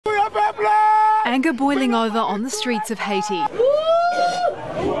Anger boiling over on the streets of Haiti.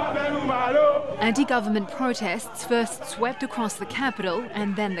 Anti-government protests first swept across the capital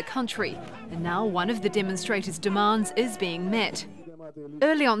and then the country, and now one of the demonstrators' demands is being met.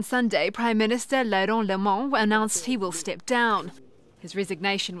 Early on Sunday, Prime Minister Laurent Lemont announced he will step down. His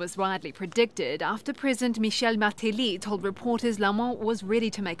resignation was widely predicted after President Michel Martelly told reporters Lemont was ready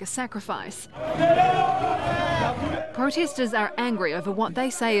to make a sacrifice. Protesters are angry over what they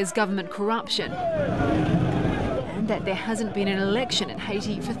say is government corruption and that there hasn't been an election in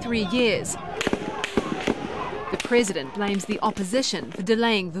Haiti for 3 years. The president blames the opposition for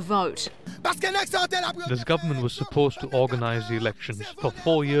delaying the vote. This government was supposed to organize the elections. For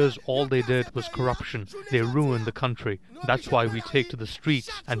 4 years, all they did was corruption. They ruined the country. That's why we take to the streets,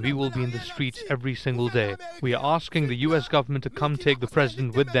 and we will be in the streets every single day. We are asking the US government to come take the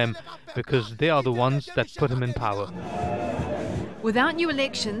president with them because they are the ones that put him in power. Without new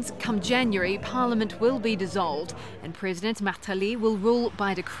elections, come January, Parliament will be dissolved and President Martelly will rule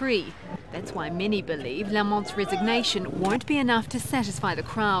by decree. That's why many believe Lemont's resignation won't be enough to satisfy the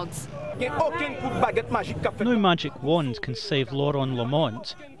crowds. No magic wand can save Laurent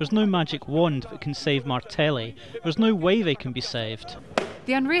Lemont. There's no magic wand that can save Martelly. There's no way they can be saved.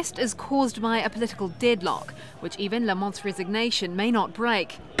 The unrest is caused by a political deadlock, which even Lemont's resignation may not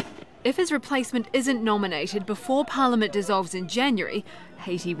break. If his replacement isn't nominated before Parliament dissolves in January,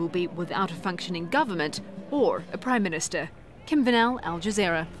 Haiti will be without a functioning government or a Prime Minister. Kim Vanel, Al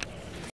Jazeera.